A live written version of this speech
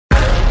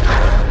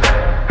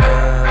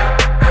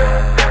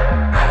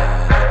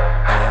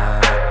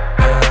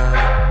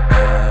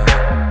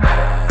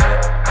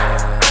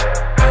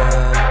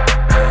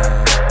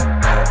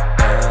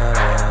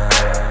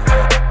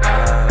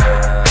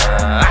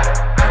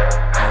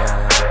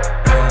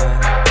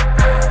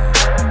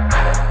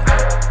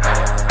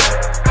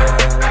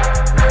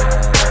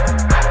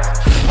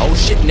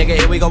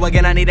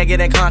again, I need to get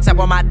in contact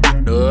with my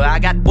doctor. I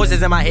got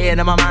voices in my head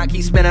and my mind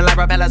keeps spinning like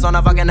propellers on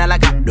a fucking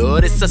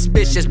helicopter. This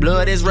suspicious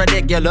blood is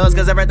ridiculous,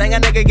 cause everything a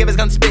nigga give is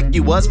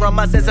conspicuous. From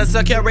a sense of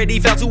security,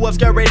 fell to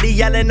obscurity,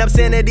 yelling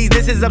obscenities,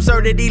 this is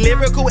absurdity.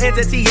 Lyrical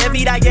entity,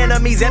 envy thy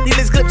enemies, empty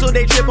this clip till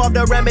they trip off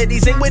the remedy.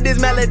 Sing with this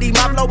melody,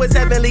 my flow is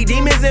heavenly.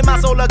 Demons in my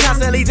soul are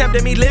constantly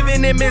tempting me,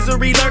 living in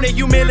misery, learning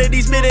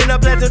humility, spitting a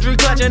pleasantry,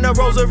 clutching a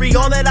rosary.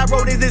 All that I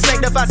wrote is this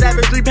sanctified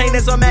savagery, pain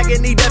and some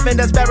agony, death and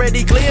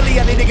disparity. Clearly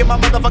I need to get my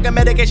motherfucking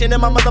medication in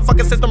my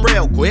motherfucking system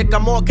real quick.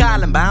 I'm more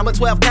Columbine with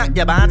 12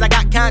 concubines. I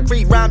got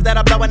concrete rhymes that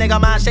I blow a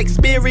nigga mind.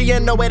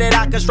 Shakespearean the way that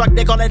I construct.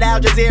 They call it Al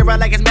Jazeera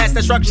like it's mass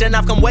destruction.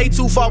 I've come way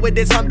too far with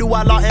this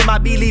humdulillah, and my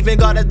belief in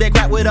God has been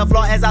cracked with a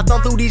flaw. As I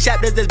thumb through these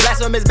chapters, this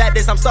blasphemous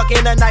Baptist, I'm stuck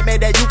in a nightmare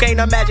that you can't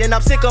imagine.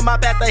 I'm sick of my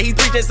pastor, he's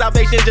preaching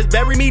salvation. Just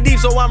bury me deep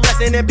so I'm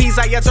resting in peace.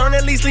 I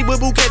eternally sleep with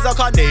bouquets of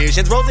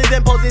carnations, roses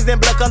and posies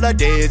and blood colored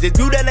days. It's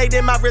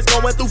mutilating my wrist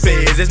going through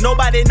phases.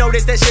 Nobody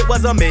noticed that shit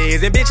was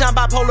amazing. Bitch, I'm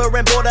bipolar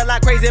and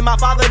borderline crazy. My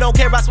father don't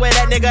care, I swear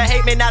that nigga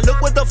hate me. Now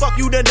look what the fuck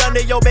you done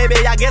to your baby.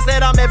 I guess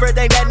that I'm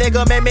everything that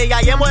nigga made me. I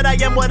am what I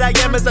am, what I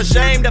am. It's a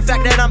shame the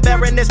fact that I'm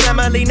bearing this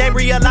family name,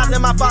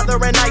 realizing my father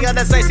and I are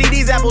the same. See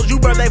these apples you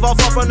birth, they've all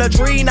fall from the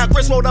tree. Now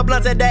Chris rolled up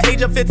blunts at the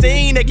age of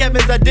 15, and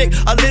Kevin's a dick,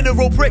 a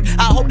literal prick.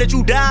 I hope that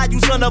you die, you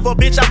son of a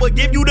bitch. I would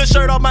give you the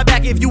shirt off my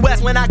back if you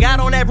asked. When I got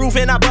on that roof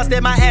and I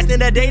busted my ass, in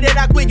the day that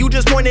I quit, you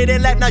just pointed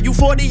and left. Now you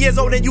 40 years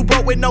old and you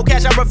broke with no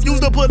cash. I refuse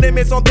to put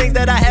limits on things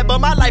that I have, but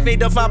my life ain't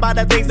defined by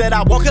the things that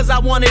I want. Cause I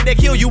wanted to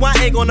kill you, I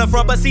ain't gonna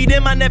front. But see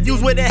them, my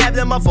nephews wouldn't have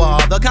them afar.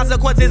 The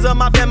consequences of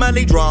my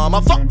family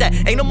drama, fuck that.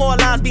 Ain't no more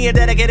lines being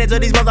dedicated to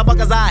these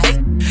motherfuckers I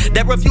hate,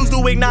 that refuse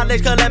to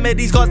acknowledge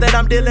calamities cause that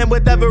I'm dealing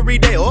with every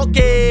day.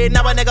 Okay,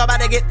 now a nigga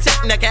about to get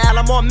technical.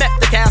 I'm on meth,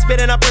 the cal,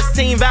 spitting a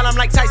pristine val. I'm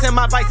like Tyson,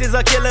 my vices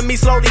are killing me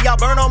slowly. I'll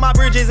burn all my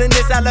bridges in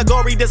this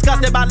allegory,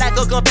 disgusted by lack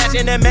of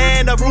compassion. And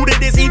man, the root of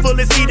this evil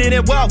is seated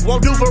in wealth.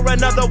 Won't do for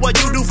another what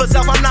you do for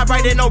self. I'm not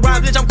writing no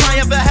rhymes, bitch, I'm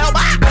crying for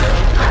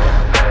help.